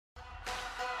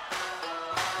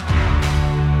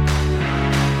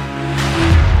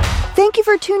Thank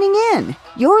you for tuning in.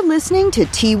 You're listening to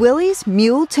T. Willie's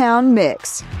Muletown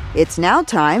Mix. It's now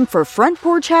time for Front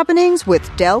Porch Happenings with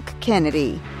Delk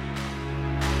Kennedy.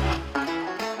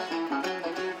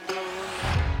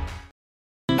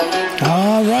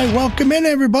 All right, welcome in,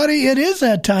 everybody. It is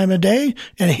that time of day,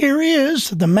 and here he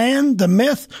is, the man, the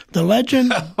myth, the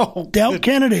legend, Delk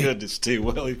Kennedy. Goodness, T.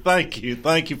 Willie, thank you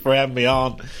for having me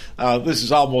on. This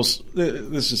is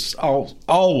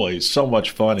always so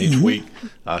much fun each week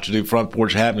to do Front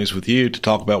Porch Happenings with you, to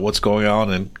talk about what's going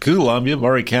on in Columbia,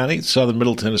 Murray County, southern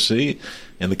Middle Tennessee.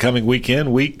 In the coming week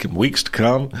and weeks to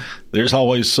come, there's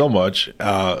always so much.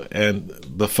 And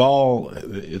the fall,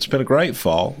 it's been a great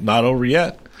fall. Not over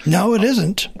yet. No, it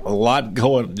isn't. A lot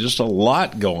going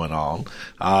on.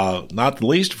 Not the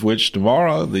least of which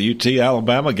tomorrow, the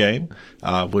UT-Alabama game,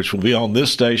 which will be on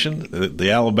this station, the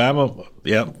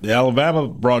Alabama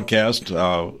broadcast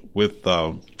with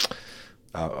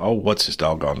what's his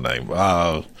doggone name?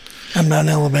 I'm not an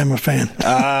Alabama fan.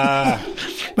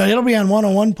 But it'll be on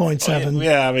 101.7.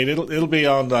 Yeah, I mean, it'll be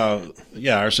on,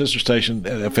 our sister station,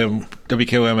 WKOM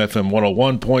FM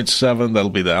 101.7. That'll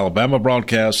be the Alabama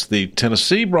broadcast. The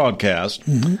Tennessee broadcast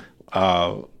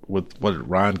with,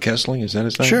 Ryan Kessling? Is that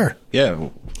his name? Sure. Yeah.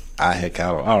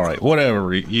 All right.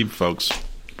 Whatever, you folks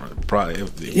probably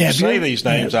say these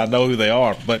names, I know who they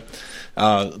are. But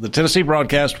the Tennessee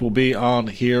broadcast will be on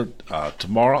here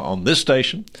tomorrow on this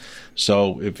station.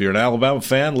 So if you're an Alabama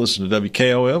fan, listen to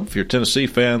WKOM. If you're a Tennessee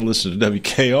fan, listen to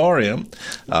WKRM.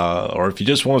 Or if you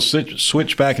just want to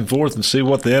switch back and forth and see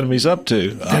what the enemy's up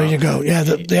to. There you go. Yeah,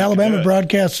 the Alabama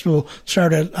broadcast will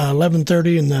start at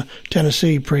 11:30, and the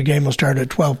Tennessee pregame will start at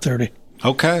 12:30.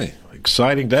 Okay.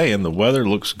 Exciting day, and the weather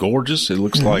looks gorgeous. It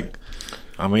looks like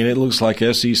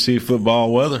SEC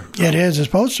football weather. It is. It's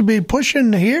supposed to be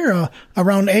pushing here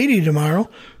around 80 tomorrow,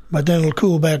 but then it'll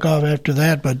cool back off after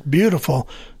that. But beautiful.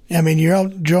 I mean, you're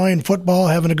out enjoying football,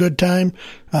 having a good time.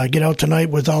 Get out tonight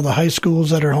with all the high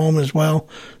schools that are home as well.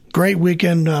 Great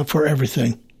weekend for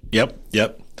everything. Yep.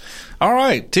 All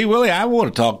right, T. Willie, I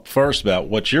want to talk first about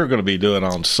what you're going to be doing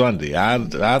on Sunday.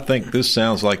 I think this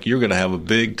sounds like you're going to have a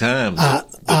big time.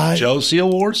 The Josie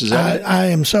Awards, is that it? I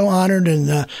am so honored,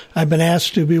 and I've been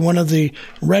asked to be one of the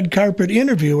red carpet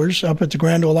interviewers up at the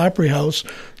Grand Ole Opry House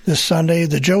this Sunday,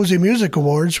 the Josie Music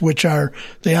Awards,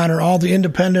 they honor all the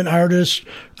independent artists,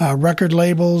 record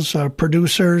labels,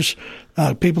 producers,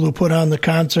 people who put on the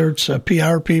concerts,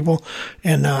 PR people,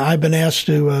 and I've been asked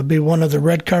to be one of the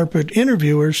red carpet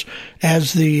interviewers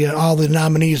as all the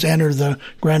nominees enter the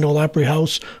Grand Ole Opry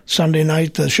House Sunday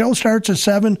night. The show starts at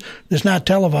 7. It's not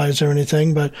televised or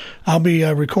anything, but I'll be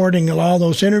recording all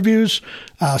those interviews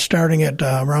starting at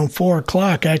around 4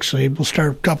 o'clock. Actually, we'll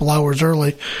start a couple hours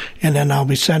early, and then I'll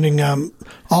be sending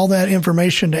all that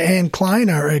information to Ann Klein,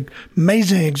 our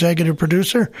amazing executive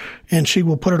producer, and she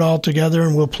will put it all together,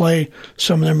 and we'll play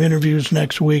some of them interviews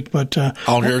next week. But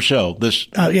on your show,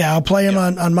 I'll play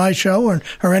them on my show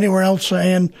or anywhere else,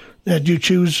 Ann, that you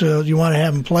choose you want to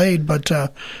have them played. But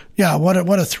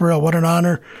what a thrill, what an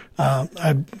honor.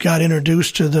 I got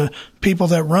introduced to the people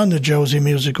that run the Josie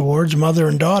Music Awards, mother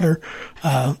and daughter,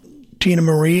 Tina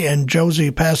Marie and Josie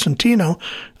Passantino.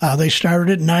 They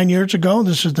started it 9 years ago.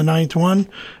 This is the 9th one.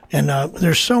 And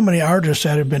there's so many artists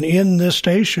that have been in this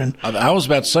station. I was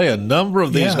about to say, a number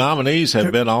of these nominees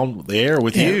have been on the air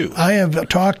with you. I have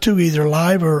talked to, either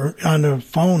live or on the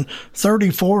phone,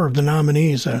 34 of the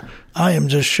nominees. I am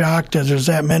just shocked that there's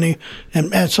that many.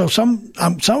 And so some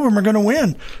of them are going to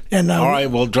win. And all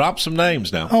right, well, drop some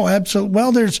names now. Oh, absolutely.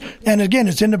 Well, and again,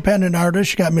 it's independent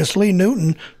artists. You got Miss Lee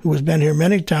Newton, who has been here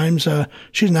many times.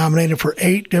 She's nominated for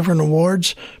 8 different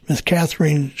awards. Miss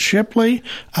Catherine Shipley,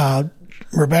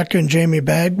 Rebecca and Jamie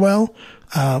Bagwell,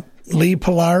 Lee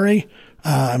Polari.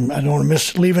 I don't want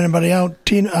to leave anybody out.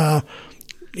 Tina,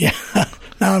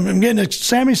 Now I'm getting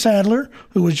Sammy Sadler,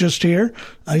 who was just here.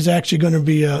 He's actually going to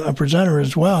be a presenter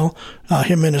as well.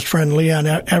 Him and his friend Leon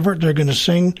Everett, they're going to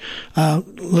sing.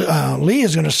 Lee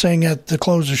is going to sing at the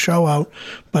close of the show out.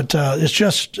 But it's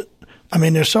just,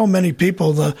 there's so many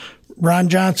people. Ron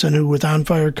Johnson, who with On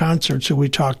Fire Concerts, who we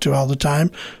talk to all the time,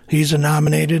 he's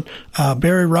nominated.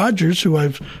 Barry Rogers, who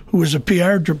was a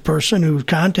PR person who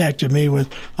contacted me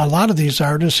with a lot of these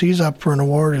artists, he's up for an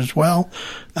award as well.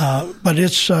 But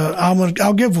it's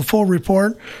I'll give a full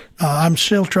report. I'm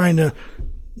still trying to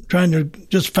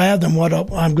just fathom what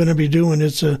I'm going to be doing.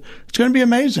 It's going to be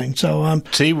amazing. So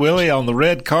T. Willie on the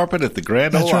red carpet at the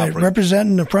Grand Ole Opry. That's right,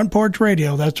 representing the Front Porch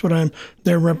Radio. That's what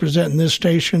they're representing this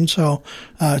station. So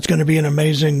it's going to be an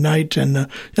amazing night, and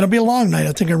it'll be a long night.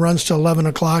 I think it runs till 11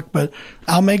 o'clock, but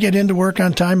I'll make it into work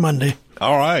on time Monday.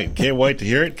 All right, can't wait to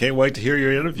hear it. Can't wait to hear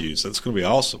your interviews. That's going to be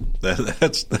awesome.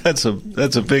 That's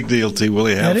a big deal, T.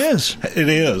 Willie. It is. It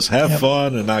is. Have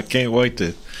fun, and I can't wait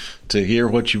to hear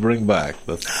what you bring back.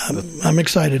 I'm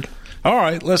excited. All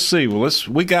right, let's see. Well,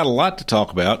 we got a lot to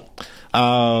talk about.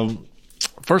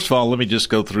 First of all, let me just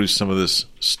go through some of this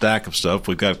stack of stuff.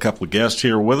 We've got a couple of guests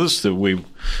here with us that we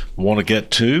want to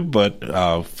get to,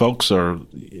 but folks are,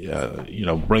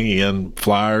 bringing in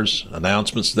flyers,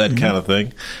 announcements, that kind of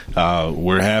thing.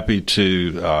 We're happy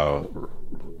to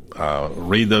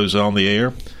read those on the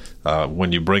air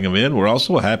when you bring them in. We're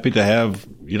also happy to have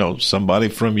somebody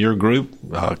from your group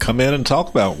come in and talk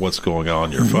about what's going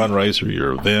on, your fundraiser,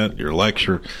 your event, your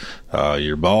lecture,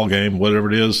 your ball game,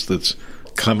 whatever it is that's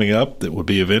coming up that would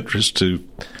be of interest to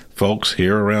folks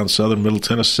here around southern Middle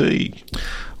Tennessee.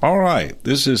 All right,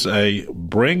 this is a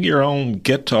Bring Your Own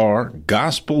Guitar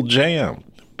Gospel Jam.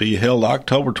 Be held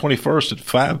October 21st at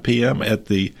 5 p.m. at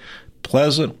the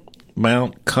Pleasant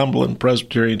Mount Cumberland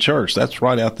Presbyterian Church. That's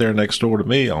right out there next door to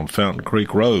me on Fountain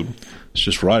Creek Road. It's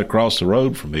just right across the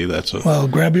road from me. Well,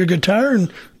 grab your guitar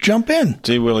and jump in.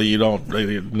 Gee, Willie, you don't.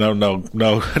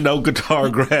 No guitar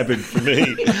grabbing for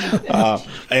me,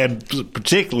 and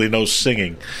particularly no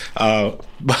singing.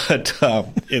 But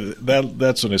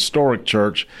that's an historic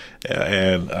church,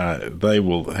 and they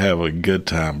will have a good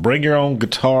time. Bring Your Own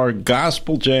Guitar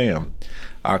Gospel Jam,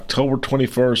 October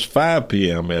 21st, 5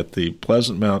 p.m. at the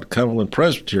Pleasant Mount Cumberland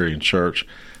Presbyterian Church.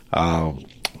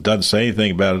 Doesn't say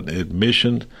anything about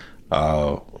admission.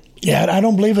 I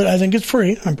don't believe it. I think it's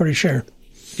free. I'm pretty sure.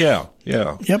 Yeah.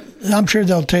 Yep. I'm sure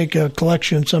they'll take a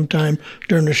collection sometime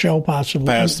during the show, possibly.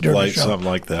 Pass the plate, something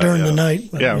like that. During the night.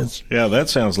 Yeah, that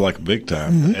sounds like a big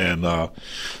time. And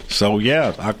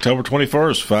October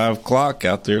 21st, 5 o'clock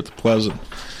out there at the Pleasant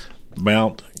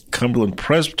Mount Cumberland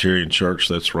Presbyterian Church.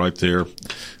 That's right there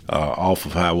off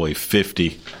of Highway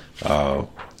 50.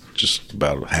 Just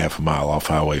about half a mile off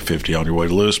Highway 50 on your way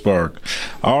to Lewisburg.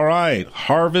 All right,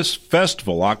 Harvest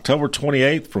Festival, October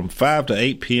 28th from 5 to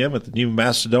 8 p.m. at the New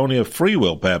Macedonia Free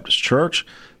Will Baptist Church.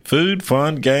 Food,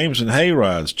 fun, games, and hay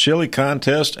rides, chili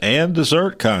contest, and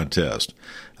dessert contest.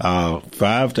 5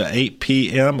 to 8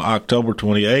 p.m. October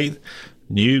 28th,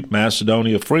 New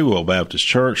Macedonia Free Will Baptist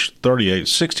Church,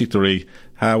 3863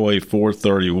 Highway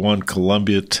 431,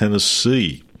 Columbia,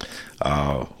 Tennessee.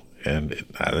 And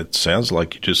it sounds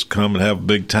like you just come and have a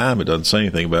big time. It doesn't say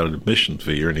anything about an admission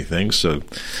fee or anything, so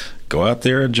go out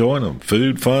there and join them.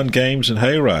 Food, fun, games, and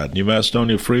hayride. New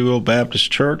Macedonia Free Will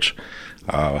Baptist Church,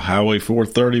 Highway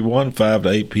 431, 5 to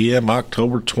 8 p.m.,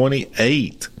 October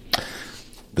 28th.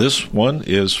 This one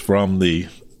is from the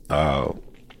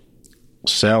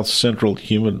South Central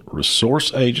Human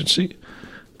Resource Agency.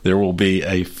 There will be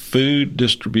a food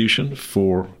distribution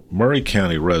for Murray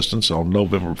County residents on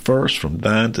November 1st from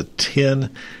 9 to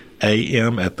 10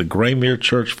 a.m. at the Graymere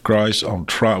Church of Christ on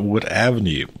Trotwood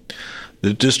Avenue.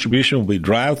 The distribution will be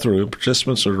drive-through.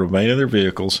 Participants are to remain in their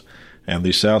vehicles, and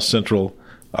the South Central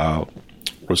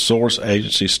Resource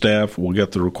Agency staff will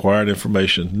get the required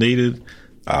information needed.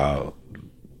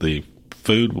 The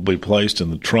food will be placed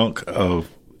in the trunk of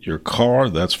your car.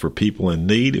 That's for people in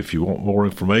need. If you want more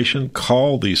information,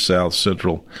 call the South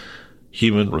Central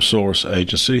Human Resource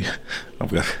Agency,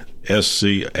 I've got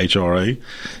SCHRA,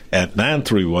 at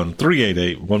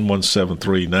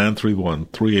 931-388-1173,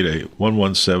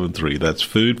 931-388-1173. That's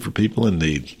food for people in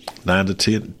need, 9 to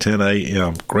 10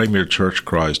 a.m., Graymere Church of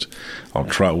Christ on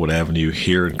Trotwood Avenue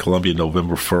here in Columbia,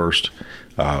 November 1st.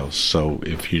 So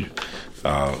if you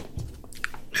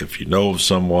know of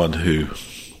someone who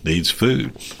needs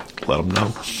food, let them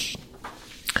know.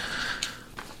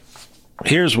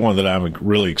 Here's one that I'm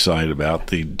really excited about.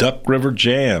 The Duck River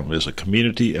Jam is a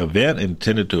community event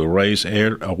intended to raise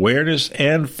awareness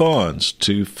and funds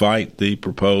to fight the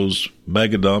proposed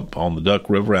mega dump on the Duck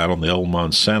River out on the old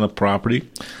Monsanto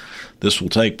property. This will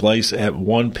take place at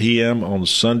 1 p.m. on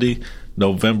Sunday,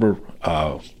 November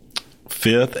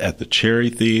 5th at the Cherry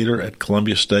Theater at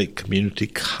Columbia State Community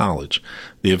College.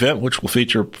 The event, which will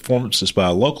feature performances by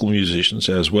local musicians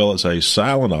as well as a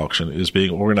silent auction, is being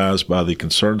organized by the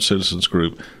Concerned Citizens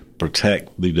Group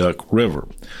Protect the Duck River.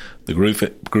 The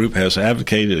group has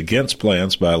advocated against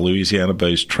plans by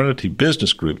Louisiana-based Trinity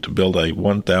Business Group to build a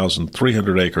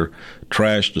 1,300-acre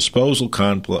trash disposal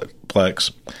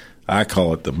complex. I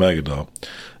call it the mega dump,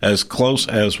 as close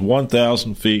as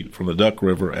 1,000 feet from the Duck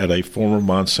River at a former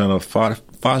Monsanto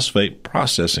phosphate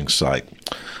processing site.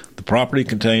 The property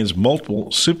contains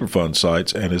multiple Superfund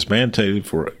sites and is mandated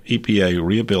for EPA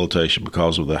rehabilitation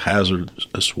because of the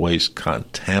hazardous waste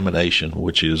contamination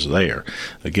which is there.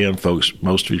 Again, folks,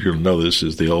 most of you are going to know this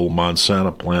is the old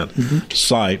Monsanto plant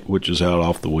site, which is out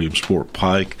off the Williamsport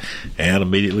Pike and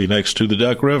immediately next to the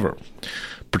Duck River.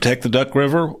 Protect the Duck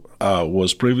River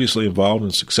was previously involved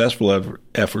in successful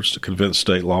efforts to convince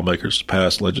state lawmakers to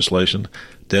pass legislation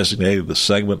designating the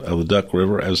segment of the Duck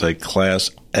River as a Class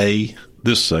A.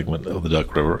 This segment of the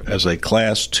Duck River as a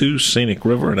Class 2 scenic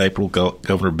river. In April,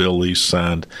 Governor Bill Lee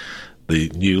signed the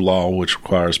new law which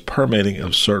requires permitting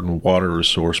of certain water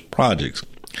resource projects.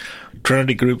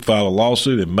 Trinity Group filed a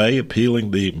lawsuit in May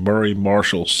appealing the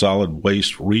Murray-Marshall Solid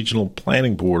Waste Regional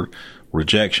Planning Board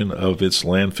rejection of its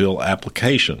landfill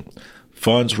application.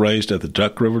 Funds raised at the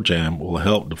Duck River Jam will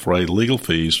help defray legal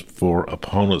fees for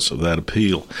opponents of that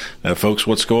appeal. Now, folks,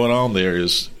 what's going on there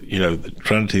is,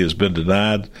 Trinity has been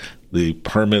denied the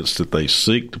permits that they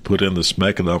seek to put in this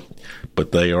mechanism,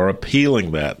 but they are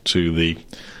appealing that to the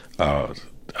I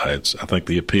think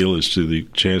the appeal is to the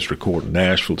Chancery Court in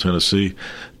Nashville, Tennessee.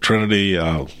 Trinity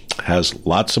has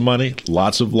lots of money,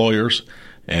 lots of lawyers,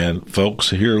 and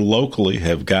folks here locally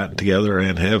have gotten together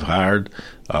and have hired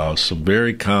some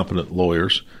very competent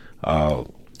lawyers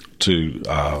to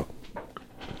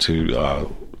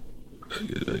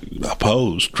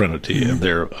oppose Trinity and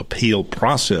their appeal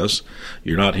process.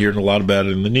 You're not hearing a lot about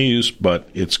it in the news, but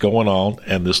it's going on,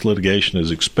 and this litigation is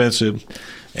expensive.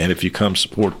 And if you come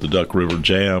support the Duck River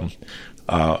Jam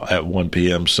at 1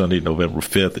 p.m. Sunday, November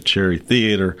 5th at Cherry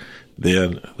Theater,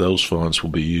 then those funds will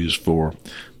be used for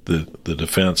the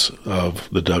defense of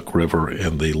the Duck River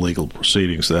and the legal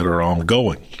proceedings that are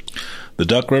ongoing. The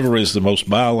Duck River is the most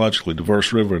biologically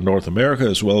diverse river in North America,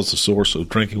 as well as the source of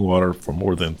drinking water for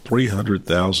more than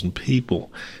 300,000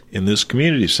 people in this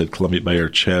community, said Columbia Mayor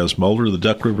Chaz Mulder. The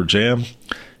Duck River Jam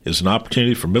is an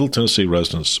opportunity for Middle Tennessee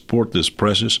residents to support this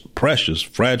precious,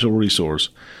 fragile resource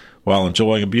while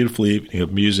enjoying a beautiful evening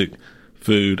of music,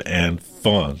 food, and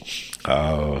fun.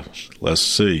 Let's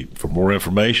see. For more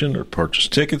information or purchase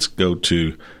tickets, go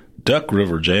to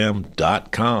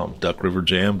duckriverjam.com,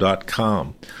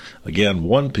 duckriverjam.com. Again,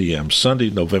 1 p.m.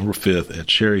 Sunday, November 5th at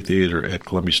Cherry Theater at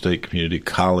Columbia State Community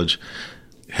College.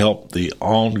 Help the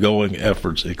ongoing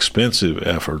efforts, expensive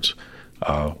efforts,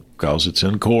 because it's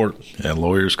in court and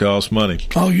lawyers cost money.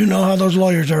 Oh, you know how those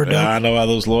lawyers are, Doug. I know how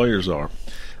those lawyers are.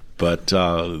 But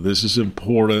this is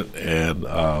important, and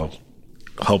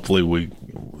hopefully we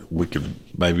can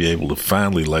maybe able to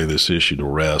finally lay this issue to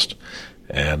rest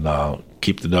and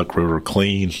keep the Duck River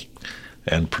clean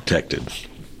and protected.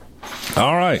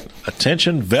 All right.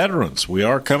 Attention, veterans. We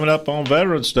are coming up on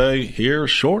Veterans Day here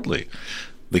shortly.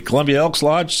 The Columbia Elks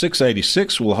Lodge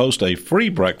 686 will host a free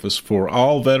breakfast for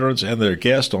all veterans and their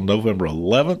guests on November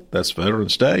 11th. That's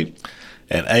Veterans Day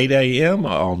at 8 a.m.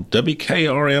 on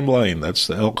WKRM Lane. That's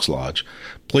the Elks Lodge.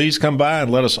 Please come by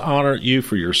and let us honor you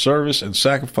for your service and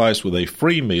sacrifice with a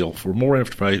free meal. For more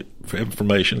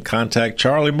information, contact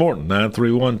Charlie Morton,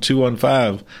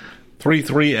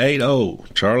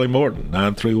 931-215-3380. Charlie Morton,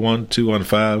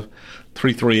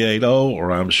 931-215-3380.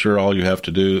 Or I'm sure all you have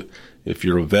to do if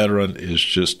you're a veteran is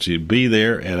just to be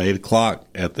there at 8 o'clock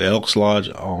at the Elks Lodge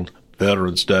on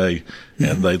Veterans Day,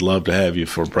 and they'd love to have you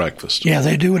for breakfast. Yeah,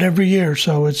 they do it every year,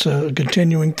 so it's a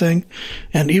continuing thing.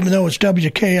 And even though it's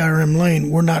WKRM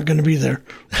Lane, we're not going to be there.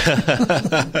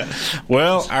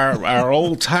 Well, our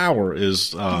old tower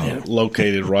is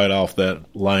located right off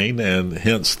that lane, and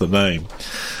hence the name.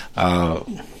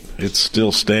 It's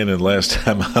still standing last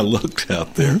time I looked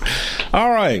out there.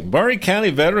 All right, Maury County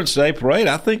Veterans Day Parade.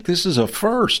 I think this is a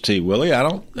first, T. Willie.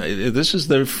 This is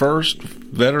their first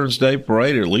Veterans Day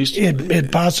Parade, or at least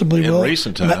it possibly will. In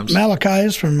recent times.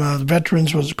 Malachi's from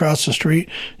Veterans was across the street.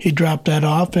 He dropped that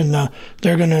off, and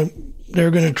they're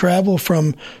gonna travel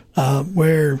from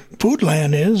where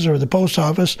Foodland is, or the post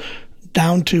office,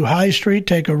 down to High Street,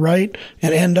 take a right,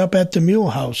 and end up at the Mule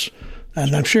House.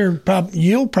 And I'm sure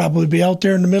you'll probably be out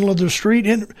there in the middle of the street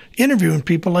interviewing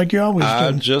people like you always do.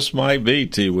 I just might be,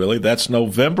 T. Willie. That's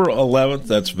November 11th.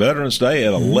 That's Veterans Day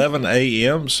at 11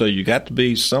 a.m. So you got to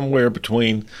be somewhere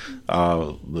between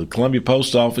the Columbia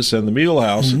Post Office and the Mule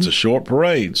House. It's a short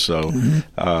parade, so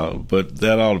but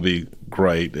that ought to be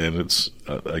great. And it's,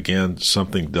 again,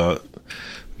 something done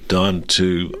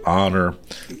to honor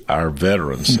our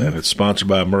veterans, and it's sponsored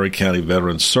by Maury County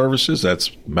Veterans Services.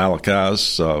 That's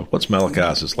Malachi's. What's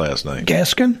Malachi's last name?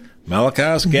 Gaskin.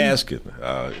 Malachi's Gaskin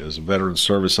is a veteran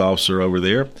service officer over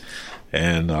there,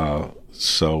 and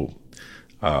so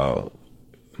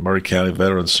Maury County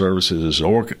Veterans Services is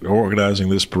organizing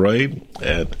this parade,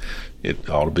 and it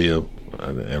ought to be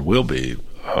and will be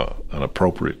an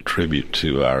appropriate tribute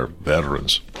to our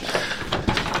veterans.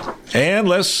 And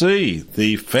let's see,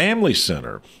 the Family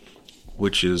Center,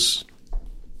 which is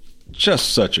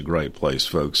just such a great place,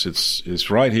 folks. It's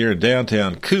right here in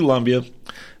downtown Columbia.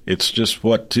 It's just,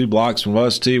 2 blocks from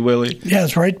us, T. Willie? Yeah,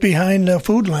 it's right behind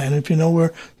Foodland. If you know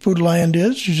where Foodland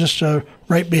is, you're just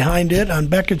right behind it on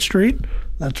Beckett Street.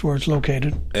 That's where it's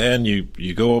located. And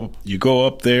you go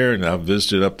up there, and I've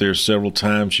visited up there several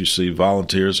times. You see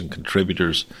volunteers and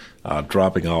contributors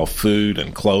dropping off food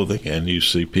and clothing, and you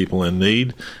see people in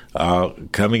need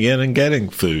coming in and getting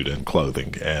food and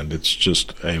clothing. And it's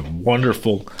just a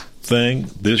wonderful thing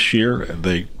this year.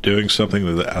 They're doing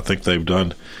something that I think they've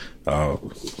done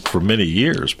for many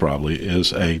years probably,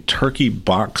 is a turkey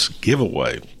box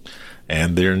giveaway.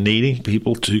 And they're needing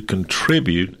people to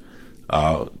contribute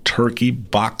turkey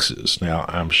boxes. Now,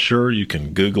 I'm sure you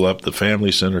can Google up the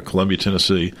Family Center, Columbia,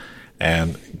 Tennessee,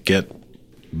 and get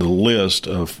the list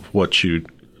of what you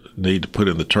need to put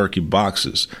in the turkey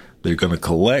boxes. They're going to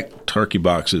collect turkey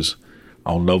boxes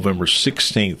on November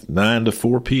 16th, 9 to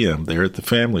 4 p.m. there at the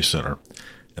Family Center.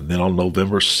 And then on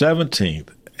November 17th,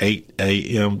 8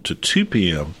 a.m. to 2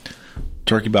 p.m.,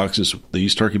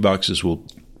 these turkey boxes will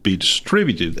be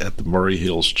distributed at the Murray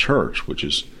Hills Church, which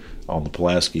is on the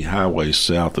Pulaski Highway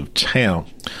south of town.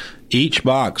 Each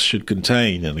box should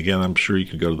contain, and again, I'm sure you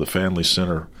can go to the Family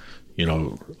Center,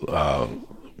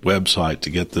 website to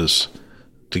get this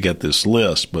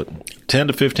list, but 10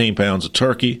 to 15 pounds of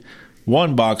turkey,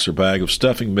 1 box or bag of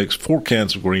stuffing mix, 4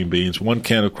 cans of green beans, 1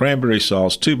 can of cranberry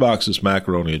sauce, 2 boxes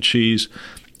macaroni and cheese,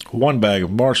 1 bag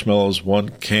of marshmallows, 1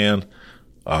 can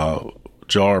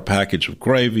jar package of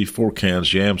gravy, 4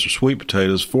 cans yams or sweet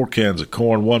potatoes, 4 cans of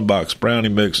corn, 1 box brownie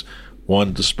mix,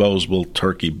 1 disposable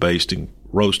turkey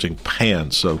roasting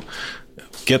pan. So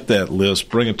get that list,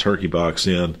 bring a turkey box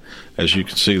in. As you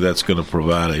can see, that's going to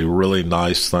provide a really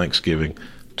nice Thanksgiving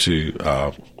to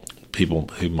people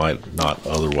who might not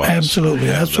otherwise. Absolutely.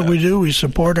 That's what we do. We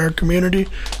support our community.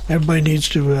 Everybody needs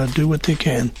to do what they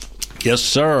can. Yes,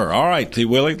 sir. All right, T.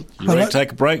 Willie, you ready to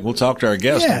take a break? We'll talk to our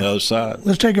guests on the other side.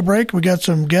 Let's take a break. We got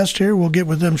some guests here. We'll get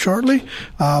with them shortly.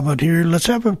 But here, let's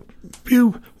have a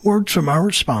few words from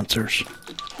our sponsors.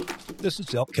 This is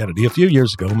Delk Kennedy. A few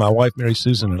years ago, my wife, Mary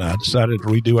Susan, and I decided to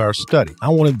redo our study. I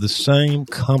wanted the same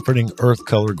comforting earth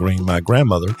color green my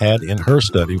grandmother had in her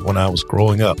study when I was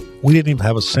growing up. We didn't even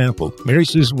have a sample. Mary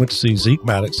Susan went to see Zeke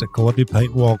Maddox at Columbia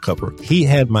Paint Wallcover. He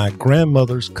had my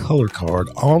grandmother's color card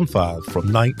on file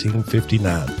from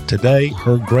 1959. Today,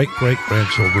 her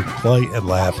great-great-grandchildren play and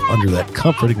laugh under that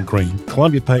comforting green.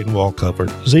 Columbia Paint Wallcover,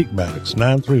 Zeke Maddox,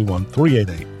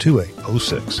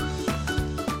 931-388-2806.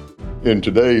 In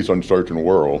today's uncertain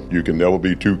world, you can never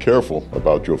be too careful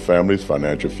about your family's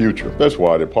financial future. That's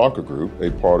why the Parker Group,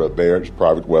 a part of Baird's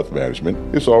Private Wealth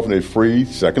Management, is offering a free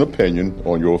second opinion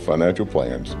on your financial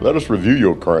plans. Let us review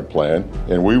your current plan,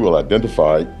 and we will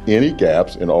identify any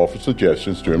gaps and offer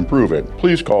suggestions to improve it.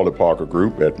 Please call the Parker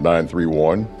Group at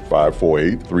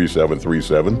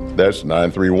 931-548-3737. That's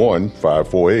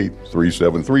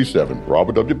 931-548-3737.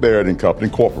 Robert W. Baird & Company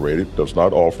Incorporated does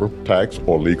not offer tax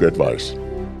or legal advice.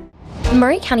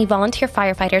 Murray County volunteer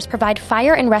firefighters provide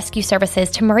fire and rescue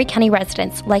services to Murray County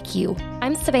residents like you.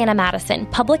 I'm Savannah Madison,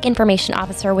 Public Information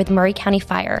Officer with Murray County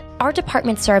Fire. Our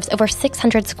department serves over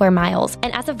 600 square miles,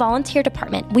 and as a volunteer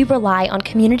department, we rely on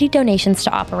community donations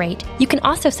to operate. You can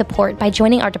also support by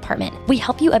joining our department. We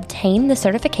help you obtain the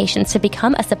certifications to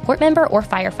become a support member or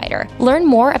firefighter. Learn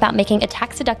more about making a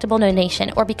tax-deductible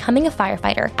donation or becoming a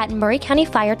firefighter at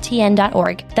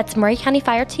murraycountyfiretn.org. That's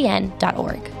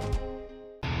murraycountyfiretn.org.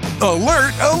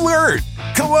 Alert, alert!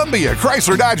 Columbia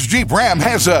Chrysler Dodge Jeep Ram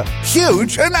has a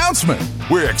huge announcement.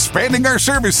 We're expanding our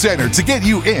service center to get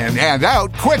you in and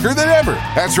out quicker than ever.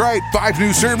 That's right, 5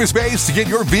 new service bays to get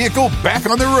your vehicle back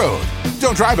on the road.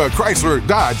 Don't drive a Chrysler,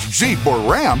 Dodge, Jeep, or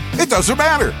Ram. It doesn't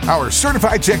matter. Our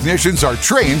certified technicians are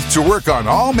trained to work on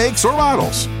all makes or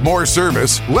models. More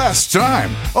service, less time.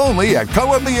 Only at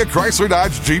Columbia Chrysler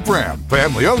Dodge Jeep Ram.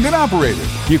 Family owned and operated.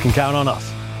 You can count on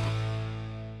us.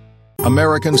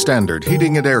 American Standard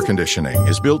Heating and Air Conditioning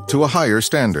is built to a higher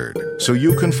standard, so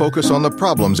you can focus on the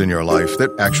problems in your life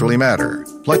that actually matter,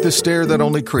 like the stair that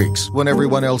only creaks when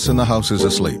everyone else in the house is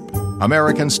asleep.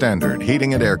 American Standard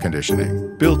Heating and Air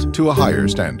Conditioning, built to a higher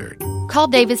standard. Call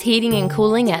Davis Heating and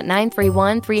Cooling at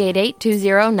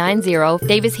 931-388-2090.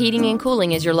 Davis Heating and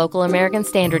Cooling is your local American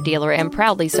Standard dealer and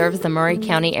proudly serves the Murray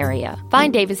County area.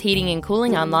 Find Davis Heating and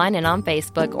Cooling online and on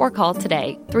Facebook or call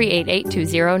today,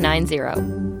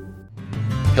 388-2090.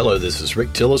 Hello, this is Rick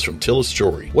Tillis from Tillis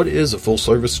Jewelry. What is a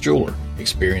full-service jeweler?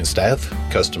 Experienced staff,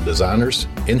 custom designers,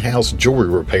 in-house jewelry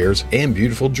repairs, and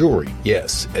beautiful jewelry.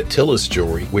 Yes, at Tillis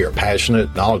Jewelry, we are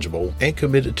passionate, knowledgeable, and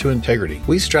committed to integrity.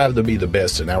 We strive to be the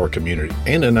best in our community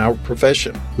and in our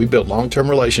profession. We build long-term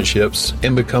relationships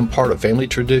and become part of family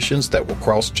traditions that will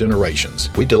cross generations.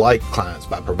 We delight clients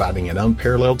by providing an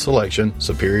unparalleled selection,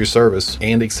 superior service,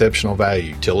 and exceptional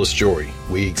value. Tillis Jewelry,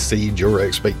 we exceed your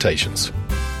expectations.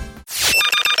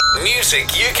 Music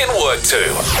you can work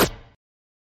to.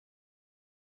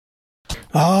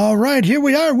 All right, here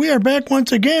we are. We are back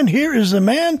once again. Here is the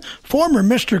man, former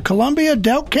Mr. Columbia,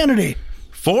 Delk Kennedy.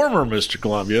 Former Mr.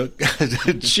 Columbia.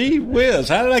 Gee whiz.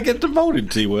 How did I get demoted,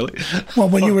 T. Willie? Well,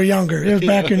 when you were younger. It was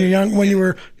back when you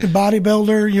were the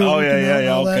bodybuilder.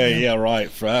 Yeah,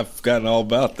 right. I've forgotten all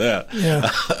about that. Yeah.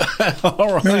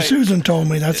 All right. Mary Susan told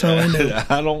me. That's how I knew.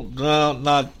 I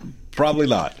don't, probably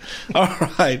not. All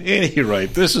right. At any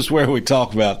rate, this is where we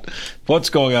talk about what's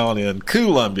going on in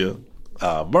Columbia,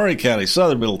 Maury County,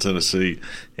 southern Middle Tennessee,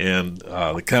 and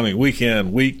the coming week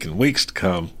and weeks to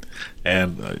come.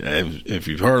 And if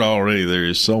you've heard already, there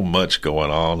is so much going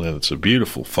on, and it's a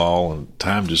beautiful fall and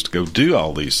time just to go do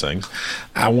all these things.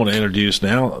 I want to introduce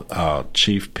now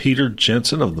Chief Peter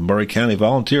Jensen of the Maury County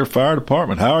Volunteer Fire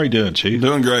Department. How are you doing, Chief?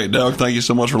 Doing great, Doug. Thank you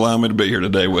so much for allowing me to be here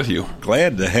today with you.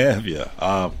 Glad to have you.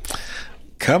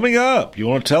 Coming up, you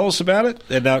want to tell us about it?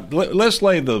 And now let's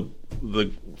lay the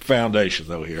foundation,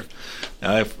 though, here.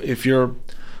 Now, if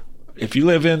you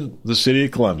live in the city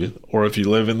of Columbia, or if you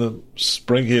live in the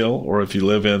Spring Hill, or if you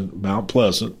live in Mount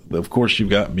Pleasant, of course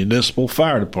you've got municipal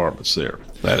fire departments there.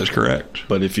 That is correct.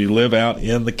 But if you live out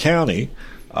in the county,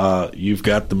 you've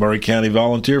got the Maury County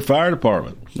Volunteer Fire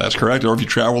Department. That's correct. Or if you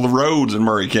travel the roads in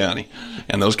Maury County,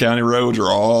 and those county roads are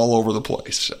all over the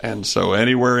place. And so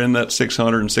anywhere in that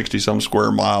 660-some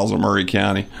square miles of Maury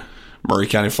County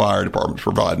Fire Department is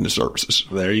providing the services.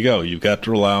 There you go. You've got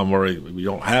to rely on Maury. You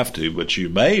don't have to, but you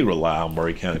may rely on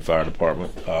Maury County Fire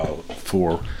Department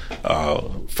for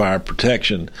fire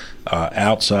protection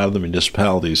outside of the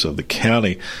municipalities of the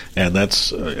county. And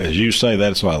that's, as you say,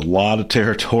 that's a lot of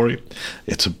territory.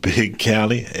 It's a big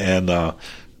county, and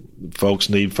folks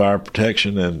need fire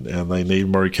protection, and they need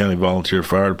Maury County Volunteer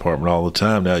Fire Department all the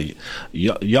time. Now,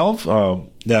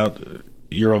 y'all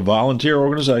you're a volunteer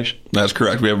organization? That's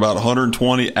correct. We have about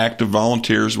 120 active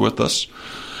volunteers with us,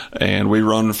 and we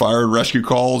run fire and rescue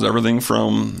calls, everything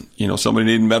from somebody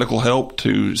needing medical help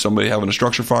to somebody having a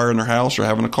structure fire in their house or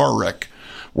having a car wreck.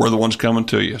 We're the ones coming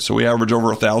to you. So we average over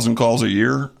 1,000 calls a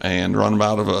year and run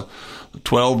out of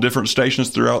 12 different stations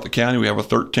throughout the county. We have a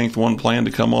 13th one planned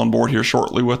to come on board here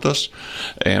shortly with us.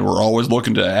 And we're always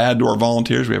looking to add to our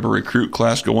volunteers. We have a recruit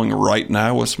class going right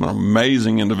now with some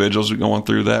amazing individuals who are going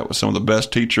through that with some of the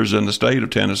best teachers in the state of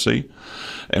Tennessee.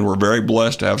 And we're very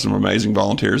blessed to have some amazing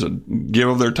volunteers that give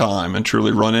of their time and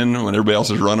truly run in when everybody else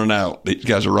is running out. These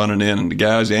guys are running in, and the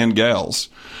guys and gals.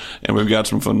 And we've got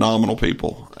some phenomenal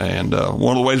people. And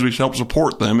one of the ways we help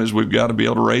support them is we've got to be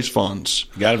able to raise funds.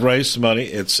 Got to raise some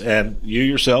money. And you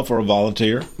yourself are a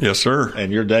volunteer? Yes, sir.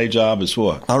 And your day job is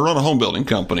what? I run a home building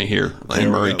company here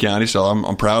in Maury County, so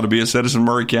I'm proud to be a citizen of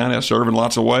Maury County. I serve in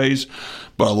lots of ways,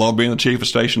 but I love being the chief of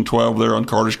Station 12 there on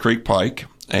Carter's Creek Pike.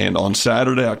 And on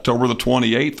Saturday, October the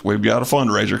 28th, we've got a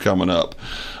fundraiser coming up.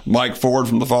 Mike Ford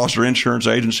from the Foster Insurance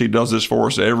Agency does this for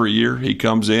us every year. He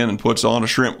comes in and puts on a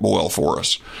shrimp boil for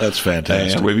us. That's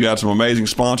fantastic. And we've got some amazing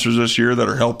sponsors this year that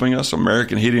are helping us.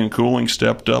 American Heating and Cooling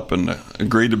stepped up and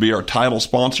agreed to be our title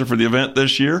sponsor for the event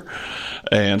this year.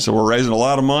 And so we're raising a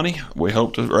lot of money. We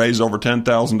hope to raise over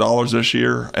 $10,000 this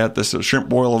year at this shrimp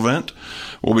boil event.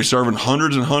 We'll be serving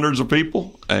hundreds and hundreds of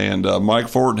people, and Mike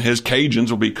Ford and his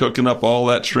Cajuns will be cooking up all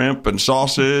that shrimp and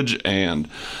sausage and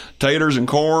taters and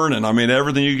corn, and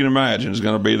everything you can imagine is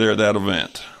going to be there at that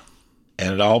event.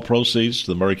 And it all proceeds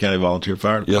to the Maury County Volunteer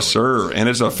Fire Department. Yes, sir. And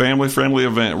it's a family-friendly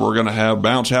event. We're going to have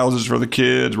bounce houses for the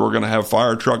kids. We're going to have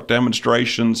fire truck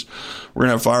demonstrations. We're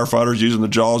going to have firefighters using the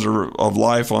jaws of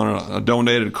life on a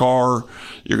donated car.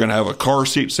 You're going to have a car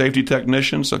seat safety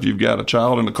technician. So if you've got a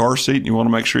child in the car seat and you want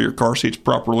to make sure your car seat's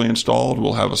properly installed,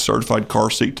 we'll have a certified car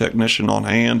seat technician on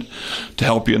hand to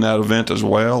help you in that event as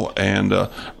well. And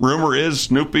rumor is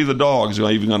Snoopy the dog is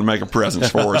even going to make a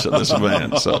presence for us at this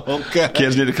event. So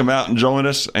kids need to come out and join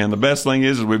us. And the best thing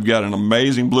is we've got an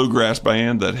amazing bluegrass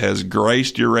band that has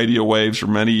graced your radio waves for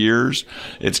many years.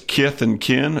 It's Kith and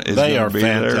Kin. They are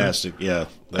fantastic. There. Yeah.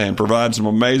 and provide some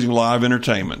amazing live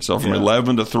entertainment. So from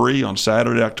 11 to 3 on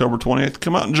Saturday, October 28th,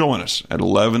 come out and join us at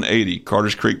 1180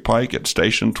 Carters Creek Pike at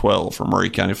Station 12 for Maury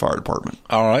County Fire Department.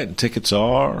 All right, and tickets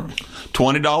are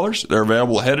 $20. They're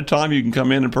available ahead of time. You can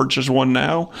come in and purchase one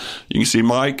now. You can see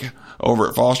Mike over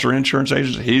at Foster Insurance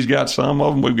Agency. He's got some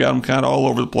of them. We've got them kind of all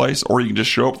over the place. Or you can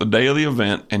just show up the day of the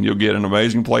event, and you'll get an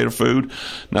amazing plate of food.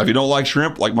 Now, if you don't like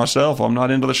shrimp, like myself, I'm not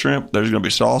into the shrimp. There's going to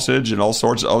be sausage and all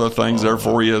sorts of other things there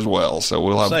for you as well. So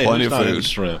we'll have plenty of food.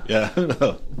 Shrimp. Yeah,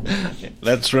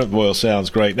 that shrimp boil sounds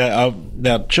great.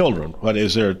 Now, children. What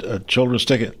is there? A children's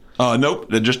ticket? Nope.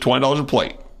 They're just $20 a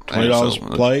plate.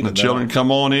 $20 a plate. The children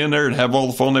come on in there and have all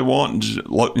the fun they want and just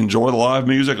enjoy the live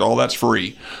music. All that's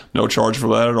free. No charge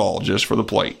for that at all, just for the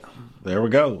plate. There we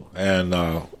go. And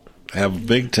have a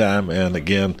big time. And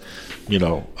again,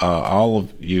 all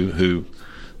of you who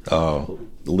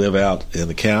live out in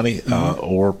the county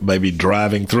or maybe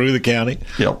driving through the county,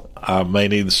 may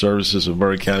need the services of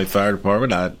Maury County Fire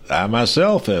Department. I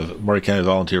myself have Maury County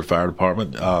Volunteer Fire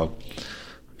Department.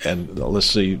 And let's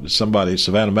see,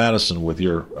 Savannah Madison with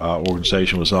your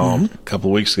organization was on a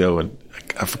couple of weeks ago, and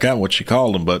I forgot what she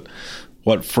called them, but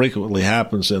what frequently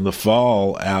happens in the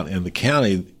fall out in the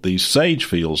county, these sage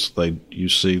fields,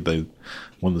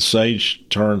 when the sage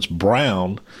turns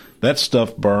brown, that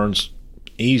stuff burns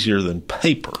easier than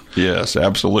paper. Yes,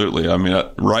 absolutely. I mean,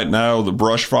 right now the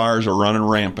brush fires are running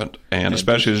rampant, and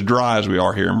especially as dry as we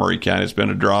are here in Maury County. It's been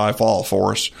a dry fall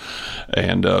for us,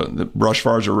 and the brush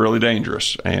fires are really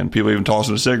dangerous. And people even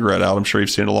tossing a cigarette out. I'm sure you've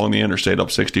seen it along the interstate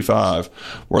up 65.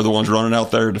 We're the ones running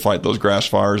out there to fight those grass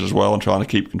fires as well and trying to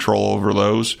keep control over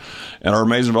those. And our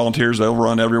amazing volunteers, they'll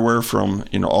run everywhere from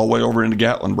all the way over into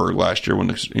Gatlinburg last year when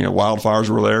the wildfires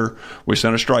were there. We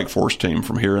sent a strike force team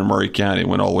from here in Maury County,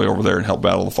 went all the way over there and helped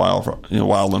battle the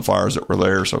wildland fires that were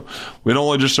there. So we don't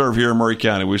only just serve here in Maury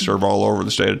County, we serve all over the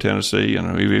state of Tennessee,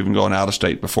 and we've even gone out of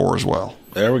state before as well.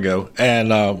 There we go.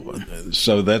 And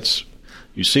so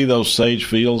you see those sage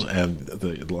fields,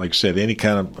 and like I said, any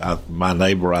kind of, my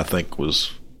neighbor I think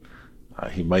was,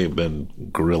 he may have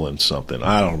been grilling something.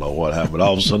 I don't know what happened, but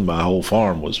all of a sudden my whole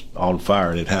farm was on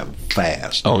fire, and it happened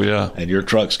fast. Oh, yeah. And your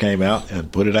trucks came out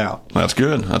and put it out. That's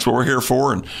good. That's what we're here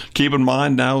for. And keep in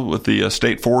mind now with the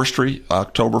state forestry,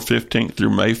 October 15th through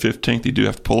May 15th, you do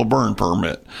have to pull a burn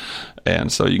permit.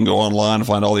 And so you can go online and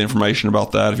find all the information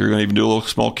about that. If you're going to even do a little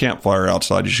small campfire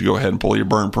outside, you should go ahead and pull your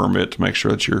burn permit to make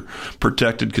sure that you're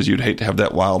protected, because you'd hate to have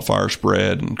that wildfire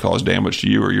spread and cause damage to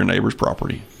you or your neighbor's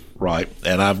property. Right.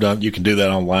 And you can do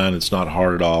that online. It's not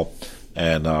hard at all.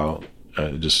 And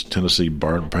just Tennessee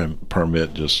burn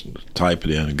permit, just type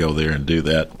it in and go there and do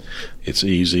that. It's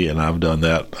easy, and I've done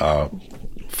that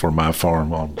for my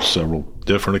farm on several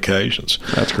different occasions.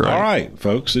 That's correct. All right,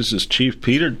 folks, this is Chief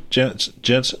Peter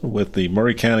Jensen with the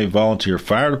Maury County Volunteer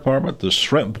Fire Department. The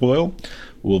shrimp boil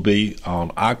will be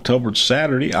on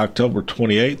Saturday, October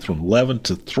 28th from 11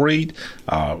 to 3.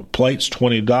 Plates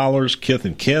 $20. Kith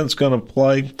and Ken's going to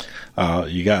play.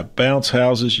 You got bounce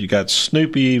houses. You got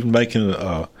Snoopy even making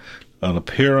an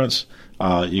appearance.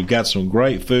 You've got some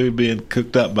great food being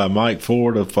cooked up by Mike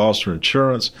Ford of Foster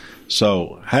Insurance.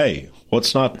 So, hey,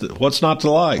 what's not to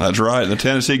like? That's right. The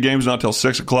Tennessee game's not till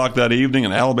 6 o'clock that evening,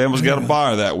 and Alabama's got a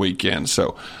bye that weekend.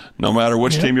 So no matter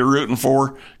which team you're rooting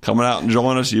for, coming out and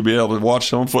join us. You'll be able to watch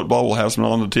some football. We'll have some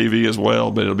on the TV as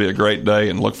well, but it'll be a great day,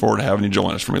 and look forward to having you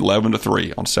join us from 11 to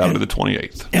 3 on Saturday the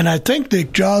 28th. And I think the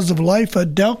Jaws of Life,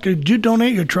 Delk, did you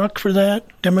donate your truck for that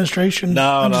demonstration?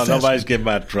 No, nobody's getting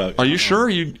my truck. Are you sure?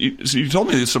 You told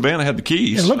me that Savannah had the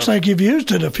keys. It looks like you've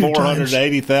used it a few times.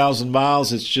 480,000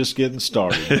 miles. It's just getting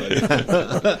started.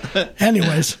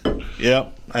 Anyways.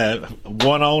 Yep.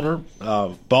 One owner,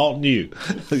 bought new.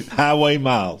 Highway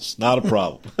miles, not a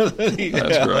problem.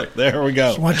 That's right. There we go.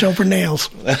 Just watch out for nails.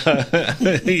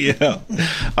 Yeah.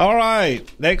 All right.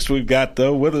 Next, we've got,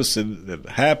 though, with us, and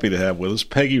happy to have with us,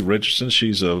 Peggy Richardson.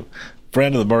 She's a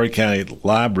friend of the Maury County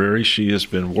Library. She has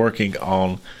been working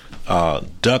on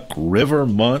Duck River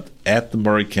Month at the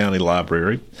Maury County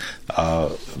Library.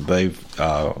 They've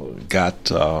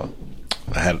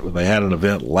they had an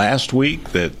event last week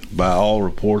that, by all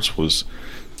reports, was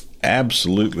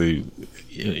absolutely,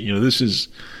 this is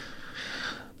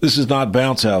not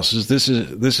bounce houses. This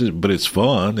is, but it's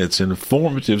fun. It's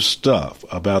informative stuff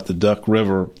about the Duck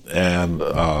River. And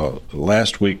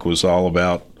last week was all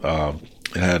about.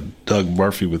 It had Doug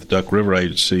Murphy with Duck River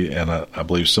Agency, and I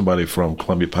believe somebody from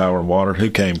Columbia Power and Water. Who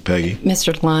came, Peggy?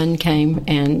 Mr. Lund came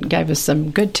and gave us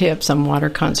some good tips on water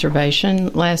conservation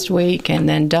last week, and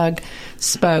then Doug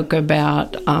spoke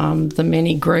about the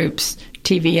many groups,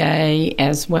 TVA,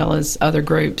 as well as other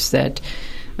groups that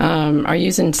are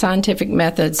using scientific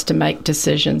methods to make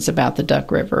decisions about the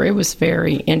Duck River. It was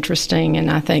very interesting, and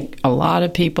I think a lot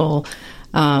of people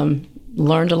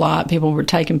learned a lot. People were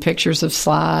taking pictures of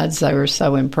slides. They were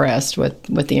so impressed with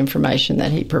the information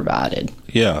that he provided.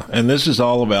 Yeah, and this is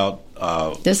all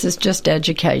about... this is just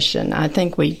education. I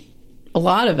think a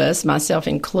lot of us, myself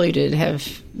included,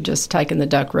 have just taken the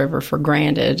Duck River for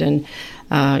granted. And,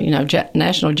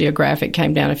 National Geographic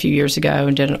came down a few years ago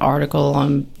and did an article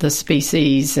on the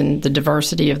species and the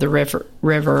diversity of the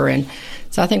river. And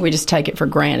so I think we just take it for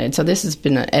granted. So this has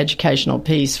been an educational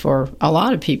piece for a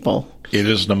lot of people. It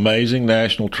is an amazing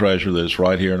national treasure that's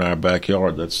right here in our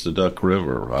backyard. That's the Duck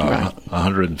River. Right.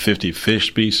 150 fish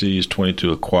species,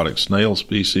 22 aquatic snail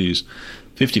species,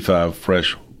 55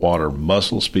 freshwater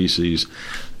mussel species.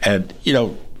 And,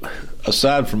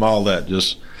 aside from all that,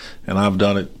 and I've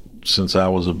done it since I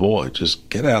was a boy, just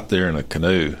get out there in a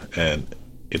canoe, and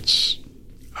it's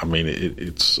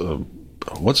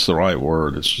what's the right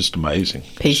word? It's just amazing.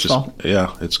 Peaceful.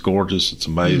 It's gorgeous. It's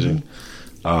amazing.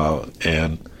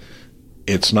 And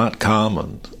it's not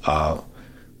common.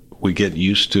 We get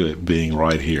used to it being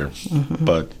right here. Mm-hmm.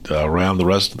 But around the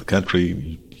rest of the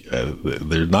country,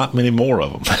 there's not many more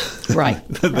of them. Right.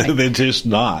 They're just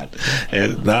not.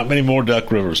 And not many more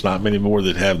duck rivers, not many more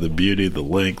that have the beauty, the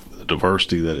length, the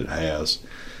diversity that it has.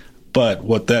 But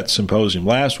what that symposium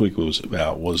last week was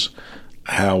about was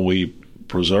how we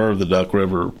preserve the Duck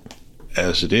River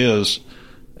as it is,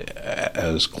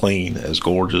 as clean, as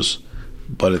gorgeous,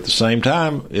 but at the same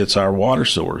time, it's our water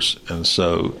source. And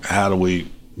so how do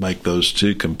we make those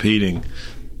two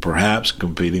perhaps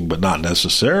competing, but not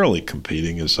necessarily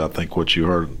competing, is I think what you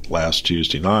heard last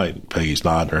Tuesday night. Peggy's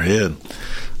nodding her head.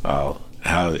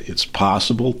 How it's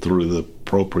possible through the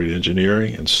appropriate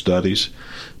engineering and studies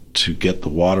to get the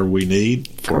water we need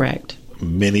for Correct.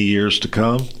 Many years to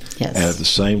come. Yes. And at the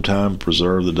same time,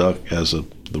 preserve the duck as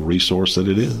the resource that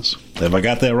it is. Have I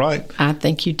got that right? I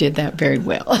think you did that very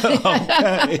well.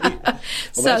 Okay.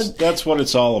 Well, that's what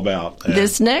it's all about.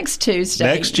 This next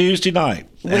Tuesday night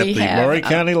at the Maury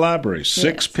County Library,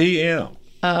 6 p.m.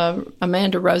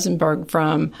 Amanda Rosenberg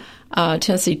from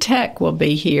Tennessee Tech will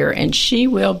be here, and she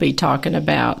will be talking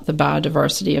about the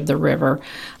biodiversity of the river.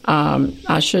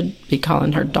 I should be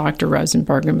calling her Dr.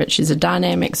 Rosenberg, but she's a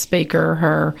dynamic speaker.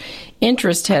 Her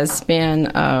interest has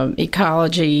been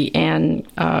ecology and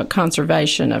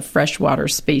conservation of freshwater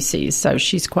species, so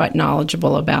she's quite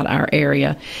knowledgeable about our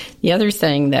area. The other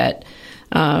thing that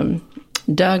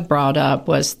Doug brought up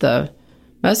was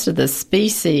most of the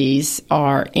species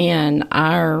are in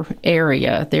our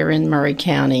area. They're in Maury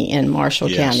County and Marshall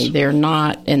County. They're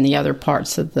not in the other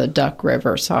parts of the Duck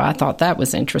River. So I thought that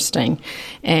was interesting.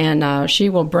 And she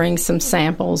will bring some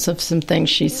samples of some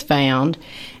things she's found.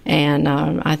 And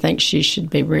I think she should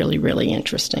be really, really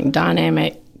interesting.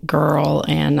 Dynamic girl,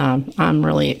 and I'm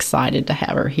really excited to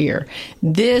have her here.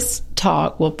 This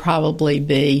talk will probably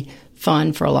be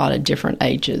fun for a lot of different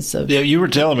ages. You were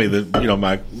telling me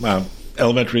that, my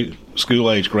elementary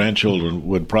school age grandchildren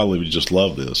would probably just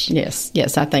love this.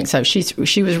 Yes, I think so.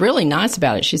 She was really nice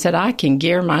about it. She said, I can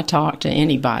gear my talk to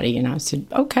anybody. And I said,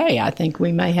 okay, I think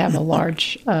we may have a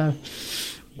large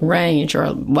range or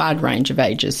a wide range of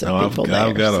ages of people there.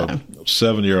 I've got a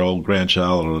 7-year-old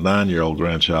grandchild and a 9-year-old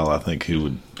grandchild, I think, who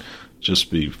would just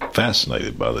be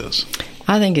fascinated by this.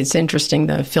 I think it's interesting,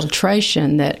 the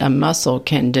filtration that a mussel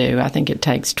can do. I think it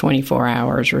takes 24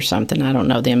 hours or something. I don't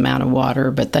know the amount of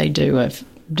water, but they do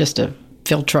just a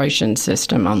filtration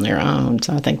system on their own.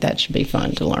 So I think that should be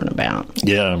fun to learn about.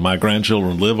 Yeah, my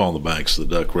grandchildren live on the banks of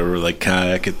the Duck River. They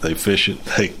kayak it, they fish it,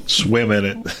 they swim in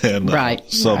it. And,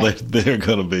 they're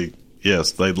going to be,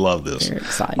 yes, they'd love this. They're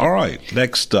excited. All right,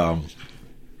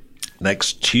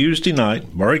 next Tuesday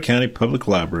night, Maury County Public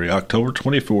Library, October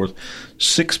 24th,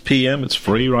 6 p.m. It's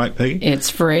free, right, Peggy? It's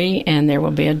free, and there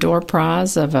will be a door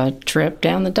prize of a trip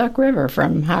down the Duck River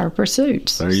from Higher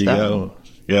Pursuits. There you go.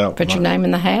 Yeah, put your name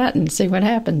in the hat and see what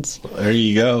happens. There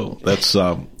you go. That's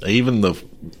even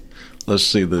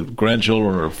the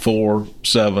grandchildren are 4,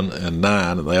 7, and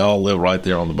 9, and they all live right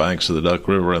there on the banks of the Duck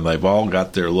River, and they've all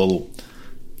got their little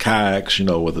kayaks,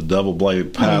 with a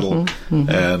double-bladed paddle,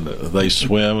 and they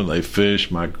swim and they fish.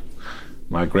 My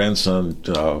grandson,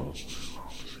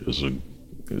 is a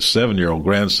 7-year-old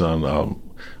grandson,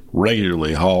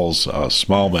 regularly hauls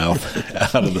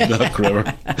smallmouth out of the Duck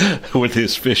River with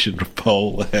his fishing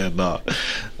pole, and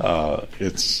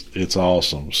it's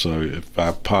awesome. So if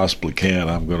I possibly can,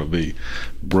 I'm going to be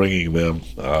bringing them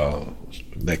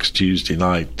next Tuesday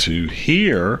night to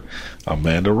hear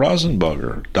Amanda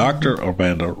Rosenberger, Dr.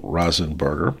 Amanda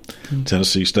Rosenberger,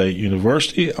 Tennessee State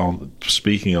University,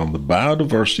 speaking on the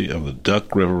biodiversity of the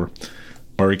Duck River.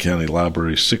 Maury County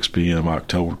Library, 6 p.m.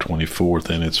 October 24th,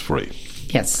 and it's free.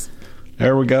 Yes.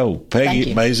 There we go.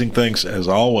 Peggy, amazing things as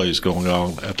always going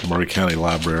on at the Maury County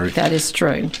Library. That is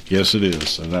true. Yes, it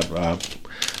is. And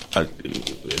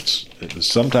it's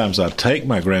sometimes I take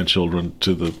my grandchildren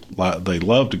to they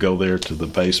love to go there to the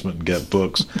basement and get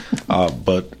books,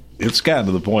 but it's gotten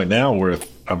to the point now where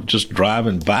if I'm just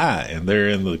driving by and they're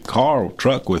in the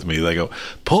truck with me, they go,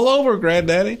 "Pull over,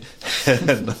 Granddaddy."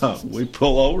 And we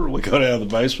pull over, we go down to the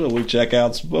basement, we check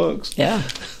out some books. Yeah.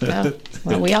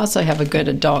 Well, we also have a good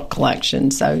adult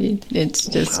collection, so it's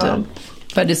just,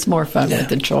 but it's more fun with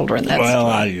the children.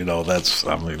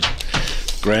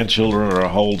 Grandchildren are a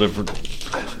whole different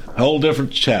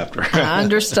chapter. I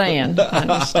understand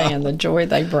the joy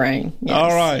they bring. Yes.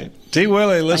 All right. T.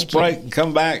 Willie, let's break and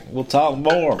come back. We'll talk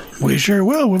more. We sure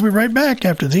will. We'll be right back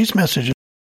after these messages.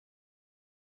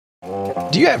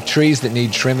 Do you have trees that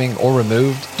need trimming or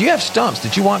removed? Do you have stumps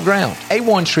that you want ground?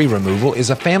 A1 Tree Removal is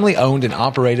a family-owned and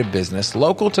operated business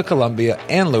local to Columbia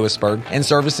and Lewisburg and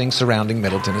servicing surrounding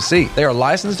Middle Tennessee. They are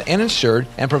licensed and insured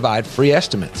and provide free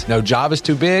estimates. No job is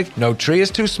too big, no tree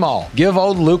is too small. Give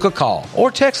old Luke a call or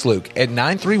text Luke at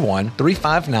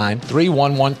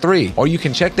 931-359-3113, or you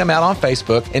can check them out on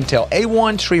Facebook and tell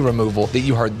A1 Tree Removal that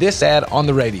you heard this ad on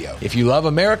the radio. If you love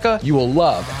America, you will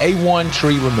love A1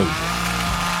 Tree Removal.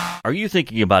 Are you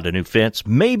thinking about a new fence?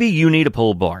 Maybe you need a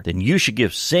pole barn. Then you should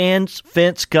give Sands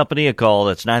Fence Company a call.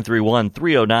 That's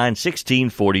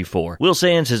 931-309-1644. Will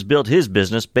Sands has built his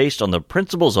business based on the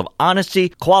principles of honesty,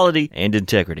 quality, and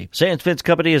integrity. Sands Fence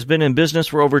Company has been in business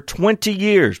for over 20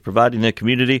 years, providing the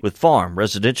community with farm,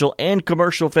 residential, and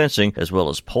commercial fencing, as well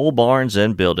as pole barns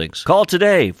and buildings. Call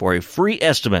today for a free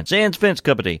estimate. Sands Fence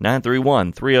Company,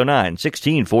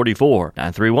 931-309-1644.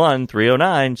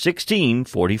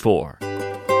 931-309-1644.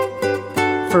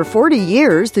 For 40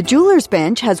 years, the Jeweler's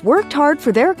Bench has worked hard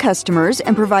for their customers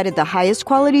and provided the highest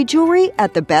quality jewelry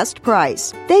at the best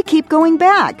price. They keep going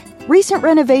back. Recent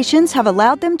renovations have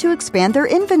allowed them to expand their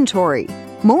inventory.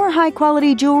 More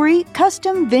high-quality jewelry,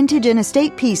 custom vintage and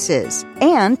estate pieces,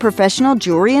 and professional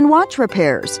jewelry and watch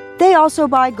repairs. They also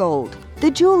buy gold.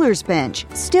 The Jeweler's Bench.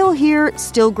 Still here,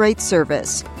 still great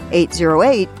service.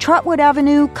 808 Trotwood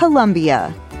Avenue,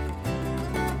 Columbia.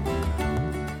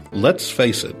 Let's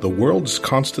face it, the world is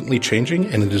constantly changing,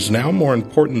 and it is now more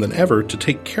important than ever to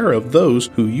take care of those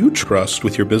who you trust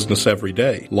with your business every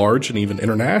day. Large and even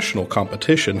international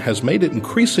competition has made it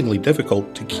increasingly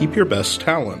difficult to keep your best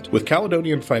talent. With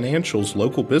Caledonian Financial's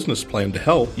local business plan to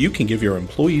help, you can give your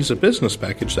employees a business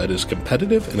package that is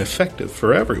competitive and effective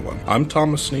for everyone. I'm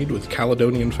Thomas Sneed with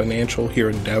Caledonian Financial here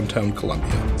in downtown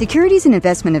Columbia. Securities and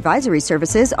investment advisory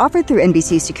services offered through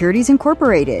NBC Securities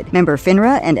Incorporated, member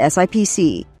FINRA and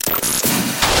SIPC.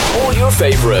 All your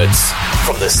favorites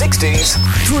from the 60s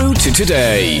through to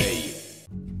today.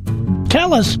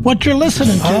 Tell us what you're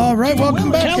listening to. All right,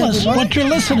 welcome back. Tell us what you're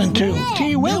listening to.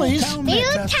 T. Willie's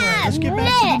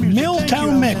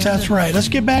Milltown Mix. That's right. Let's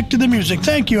get back to the music.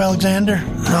 Thank you, Alexander.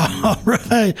 All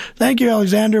right. Thank you,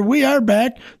 Alexander. We are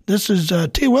back. This is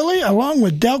T. Willie along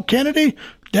with Delk Kennedy.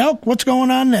 Delk, what's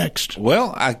going on next?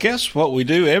 Well, I guess what we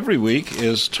do every week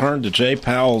is turn to Jay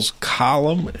Powell's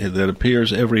column that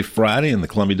appears every Friday in the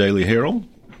Columbia Daily Herald,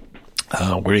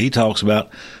 where he talks about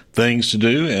things to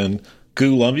do in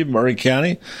Columbia, Maury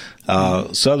County,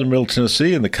 southern Middle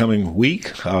Tennessee in the coming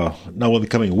week, in the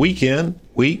coming week, and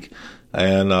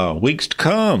weeks to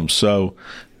come. So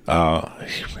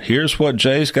here's what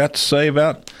Jay's got to say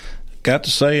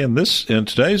in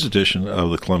today's edition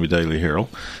of the Columbia Daily Herald.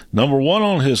 Number one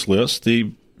on his list,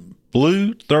 the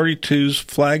Blue 32's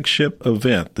flagship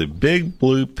event, the Big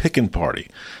Blue Pickin' Party,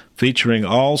 featuring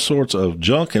all sorts of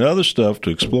junk and other stuff to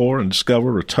explore and discover,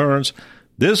 returns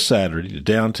this Saturday to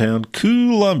downtown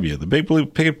Columbia. The Big Blue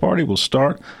Pickin' Party will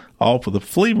start off with a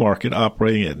flea market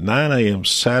operating at 9 a.m.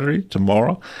 Saturday,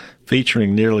 tomorrow,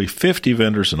 featuring nearly 50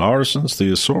 vendors and artisans.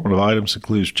 The assortment of items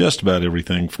includes just about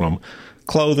everything from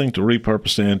clothing to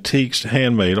repurposed antiques to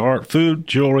handmade art, food,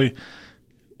 jewelry.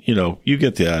 You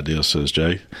get the idea, says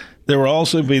Jay. There will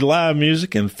also be live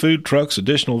music and food trucks.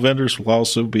 Additional vendors will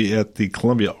also be at the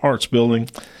Columbia Arts Building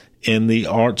in the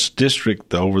Arts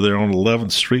District over there on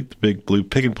 11th Street. The Big Blue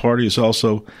Pickin' Party is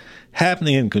also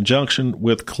happening in conjunction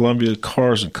with Columbia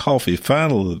Cars and Coffee,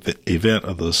 final event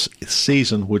of the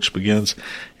season, which begins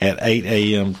at 8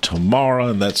 a.m. tomorrow,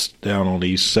 and that's down on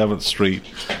East 7th Street,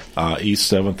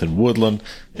 East 7th and Woodland.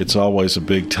 It's always a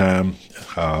big time,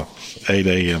 8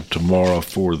 a.m. tomorrow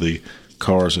for the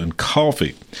Cars and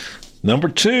Coffee. Number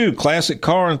two, classic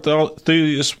car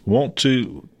enthusiasts won't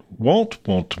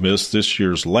want to miss this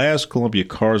year's last Columbia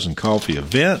Cars and Coffee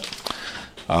event.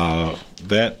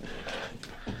 That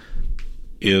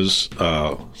is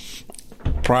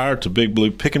prior to Big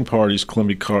Blue Picking Parties.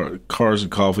 Columbia Cars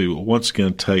and Coffee will once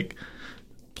again take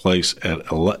place at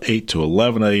 8 to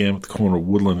 11 a.m. at the corner of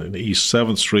Woodland and East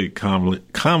 7th Street,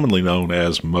 commonly known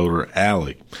as Motor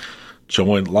Alley.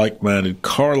 Join like-minded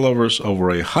car lovers over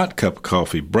a hot cup of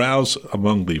coffee, browse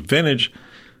among the vintage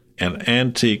and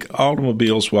antique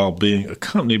automobiles while being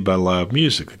accompanied by live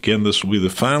music. Again, this will be the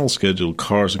final scheduled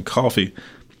Cars and Coffee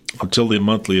until the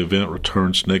monthly event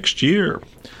returns next year.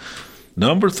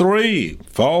 Number 3,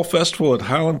 Fall Festival at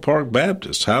Highland Park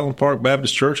Baptist. Highland Park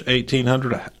Baptist Church,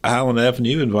 1800 Highland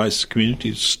Avenue, invites the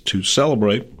community to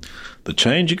celebrate the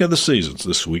changing of the seasons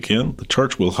this weekend. The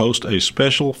church will host a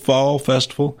special Fall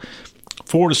Festival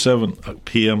 4 to 7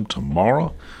 p.m.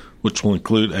 tomorrow, which will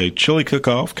include a chili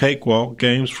cook-off, cakewalk,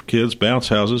 games for kids, bounce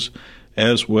houses,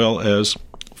 as well as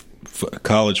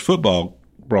college football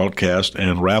broadcast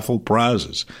and raffle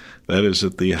prizes. That is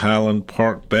at the Highland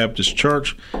Park Baptist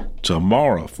Church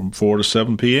tomorrow from 4 to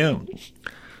 7 p.m.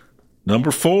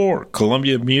 Number 4,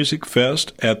 Columbia Music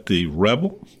Fest at the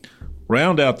Rebel.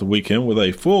 Round out the weekend with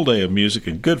a full day of music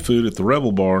and good food at the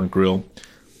Rebel Bar and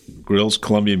Grill's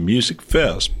Columbia Music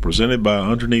Fest. Presented by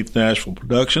Underneath Nashville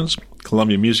Productions,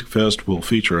 Columbia Music Fest will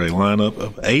feature a lineup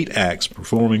of 8 acts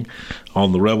performing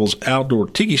on the Rebel's outdoor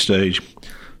tiki stage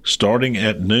starting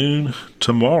at noon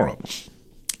tomorrow.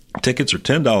 Tickets are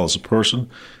 $10 a person,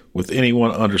 with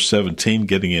anyone under 17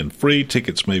 getting in free.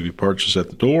 Tickets may be purchased at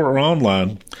the door or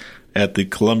online at the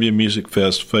Columbia Music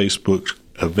Fest Facebook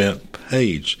event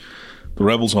page. The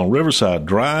Rebels on Riverside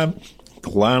Drive. The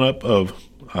lineup of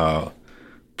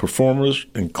performers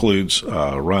includes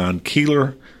Ryan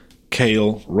Keeler,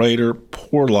 Cale Rader,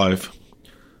 Poor Life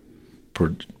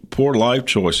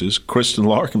Choices, Kristen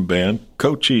Larkin Band,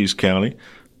 Cochise County,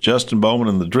 Justin Bowman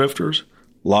and the Drifters,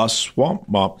 Lost Swamp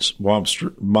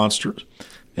Monsters,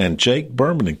 and Jake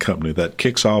Berman and Company. That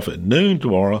kicks off at noon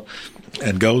tomorrow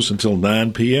and goes until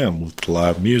 9 p.m. with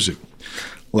live music.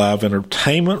 Live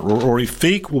entertainment, Rory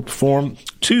Feek will perform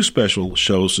 2 special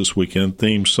shows this weekend,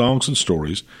 themed songs and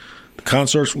stories. The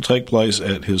concerts will take place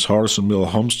at his Hardison Mill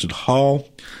Homestead Hall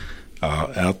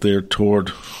out there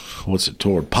toward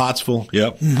Pottsville.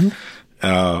 Yep.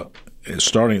 Mm-hmm.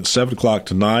 Starting at 7 o'clock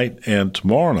tonight and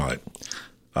tomorrow night.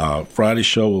 Friday's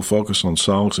show will focus on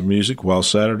songs and music, while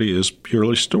Saturday is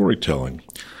purely storytelling.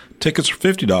 Tickets are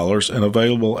 $50 and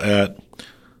available at,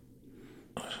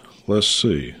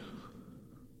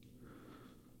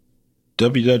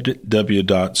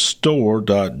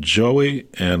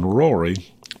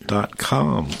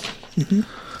 www.store.joeyandrory.com. Mm-hmm.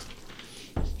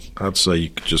 I'd say you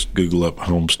could just Google up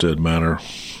Homestead Manor.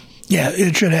 Yeah,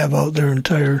 it should have out their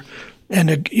entire,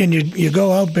 and you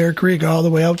go out Bear Creek all the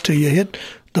way out till you hit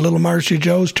the Little Marcy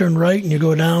Joe's, turn right, and you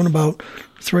go down about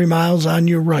 3 miles on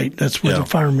your right. That's where the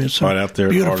farm is. So right out there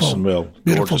at Hardison Mill.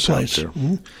 Beautiful place.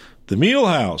 Mm-hmm. The Mule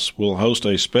House will host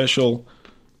a special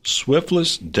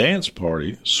Swifties dance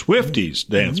party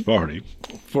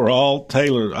for all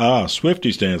Taylor Swift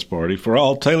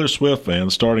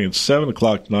fans starting at 7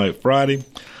 o'clock tonight, Friday,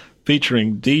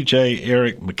 featuring DJ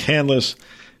Eric McCandless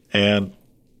and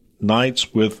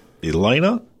nights with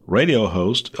radio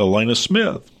host Elena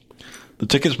Smith. The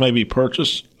tickets may be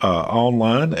purchased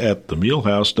online at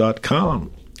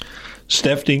themulehouse.com.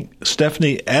 Stephanie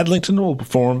Adlington will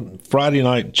perform Friday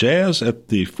night jazz at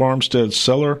the Farmstead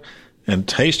Cellar and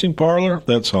Tasting Parlor.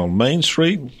 That's on Main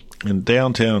Street in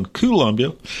downtown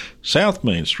Columbia, South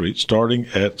Main Street, starting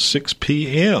at 6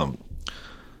 p.m.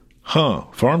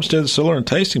 Farmstead Cellar and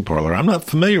Tasting Parlor. I'm not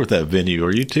familiar with that venue.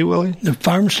 Are you too, Willie? The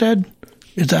Farmstead?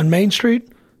 It's on Main Street?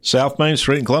 South Main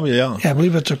Street in Columbia, yeah. Yeah, I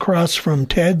believe it's across from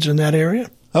Ted's in that area.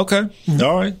 Okay. Mm-hmm.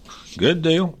 All right. Good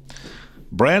deal.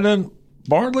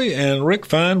 Bartley and Rick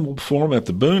Fine will perform at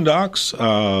the Boondocks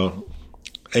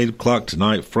 8 o'clock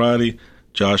tonight, Friday.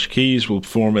 Josh Keys will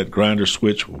perform at Grinder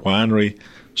Switch Winery,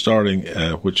 starting,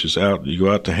 which is out. You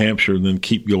go out to Hampshire and then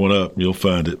keep going up, and you'll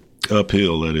find it.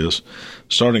 Uphill, that is.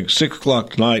 Starting at 6 o'clock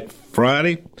tonight,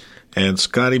 Friday. And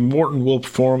Scotty Morton will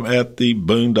perform at the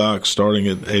Boondocks starting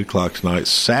at 8 o'clock tonight,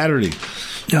 Saturday.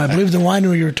 Yeah, I believe the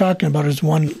winery you were talking about is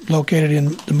one located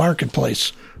in the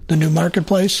Marketplace, the new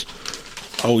Marketplace.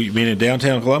 Oh, you mean in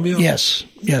downtown Columbia? Yes.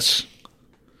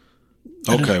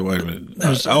 Okay, wait a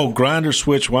minute. Grinder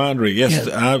Switch Winery. Yes,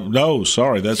 no,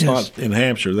 sorry, that's not in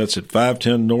Hampshire. That's at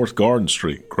 510 North Garden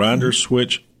Street. Grinder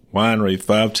Switch Winery,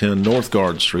 510 North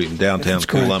Garden Street in downtown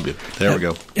Columbia. There we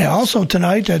go. Yeah, also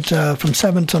tonight at from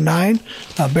 7 to 9,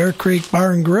 Bear Creek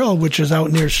Bar and Grill, which is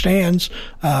out near Stan's,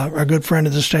 our good friend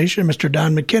of the station, Mr.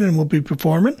 Don McKinnon, will be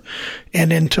performing.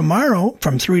 And then tomorrow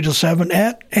from 3 to 7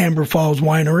 at Amber Falls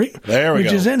Winery. There we go.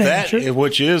 Which is in Hampshire.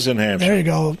 There you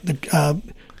go.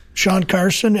 Sean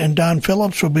Carson and Don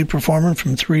Phillips will be performing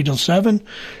from 3 till 7.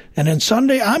 And then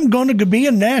Sunday, I'm going to be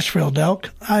in Nashville, Delk.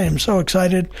 I am so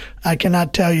excited. I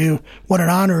cannot tell you what an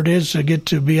honor it is to get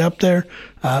to be up there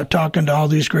talking to all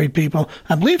these great people.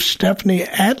 I believe Stephanie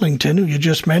Adlington, who you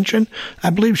just mentioned,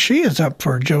 I believe she is up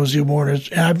for Josie Award.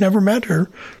 I've never met her,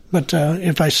 but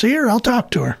if I see her, I'll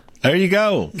talk to her. There you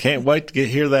go. Can't wait to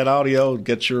hear that audio.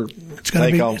 Get your take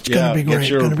on. It's going to be great. Get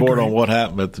your report on what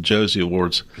happened at the Josie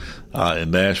Awards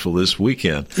in Nashville this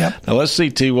weekend. Yep. Now let's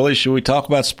see, T. Willie. Should we talk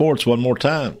about sports one more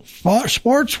time?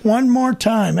 Sports one more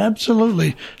time.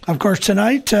 Absolutely. Of course,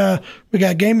 tonight we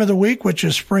got Game of the Week, which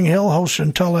is Spring Hill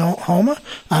hosting Tullahoma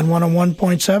on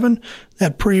 101.7.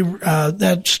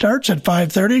 That starts at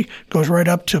 5:30, goes right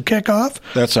up to kickoff.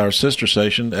 That's our sister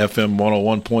station, FM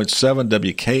 101.7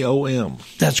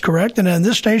 WKOM. That's correct. And then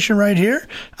this station right here,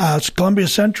 it's Columbia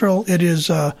Central. It is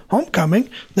Homecoming.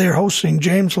 They're hosting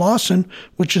James Lawson,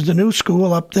 which is the new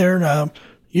school up there.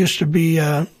 Used to be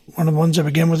one of the ones that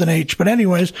begin with an H. But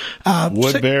anyways.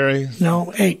 Woodbury?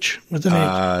 No, H with an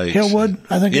H. Hillwood,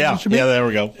 I think it used to be. Yeah, there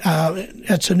we go.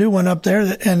 It's a new one up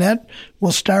there, and that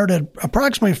will start at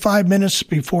approximately 5 minutes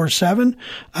before 7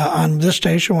 on this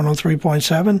station,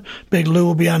 103.7. Big Lou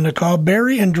will be on the call.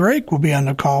 Barry and Drake will be on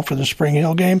the call for the Spring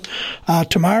Hill game.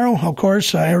 Tomorrow, of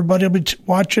course, everybody will be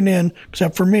watching in,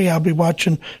 except for me. I'll be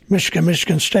watching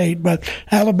Michigan State. But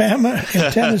Alabama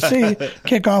and Tennessee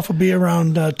kickoff will be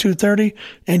around 2:30,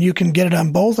 and you can get it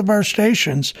on both of our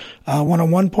stations,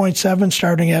 101.7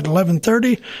 starting at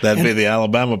 11:30. That'd be the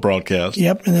Alabama broadcast.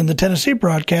 Yep, and then the Tennessee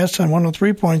broadcast on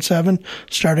 103.7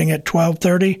 starting at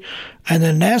 12:30. And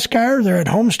then NASCAR, they're at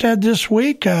Homestead this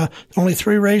week. Only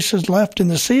 3 races left in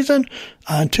the season.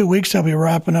 In 2 weeks, they'll be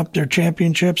wrapping up their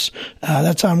championships.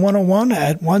 That's on 101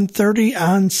 at 1:30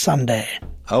 on Sunday.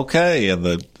 Okay, and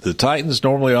the Titans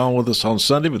normally on with us on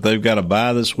Sunday, but they've got a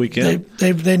bye this weekend.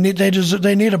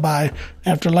 They need a bye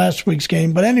after last week's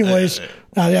game. But anyways,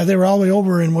 they were all the way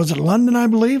over in, was it London, I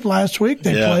believe, last week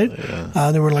they played.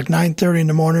 Yeah. They were like 9:30 in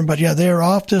the morning. But yeah, they're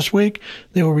off this week.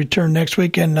 They will return next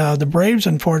week. And the Braves,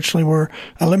 unfortunately, were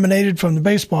eliminated from the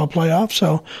baseball playoffs.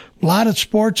 So a lot of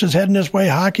sports is heading this way.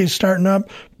 Hockey's starting up,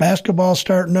 basketball's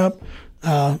starting up.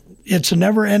 It's a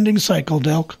never-ending cycle,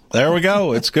 Delk. There we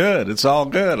go. It's good. It's all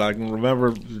good. I can remember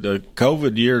the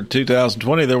COVID year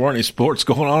 2020, there weren't any sports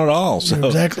going on at all. So.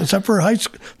 Exactly, except for high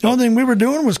school. The only thing we were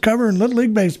doing was covering Little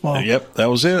League Baseball. Yep, that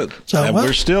was it. So, and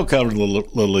we're still covering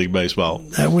Little League Baseball.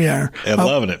 That we are. And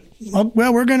loving it.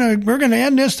 Well, we're gonna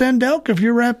end this then, Delk, if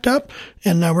you're wrapped up.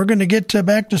 And we're going to get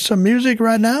back to some music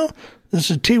right now.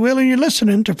 This is T. Willie. You're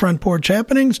listening to Front Porch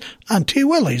Happenings on T.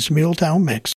 Willie's Muletown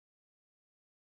Mix.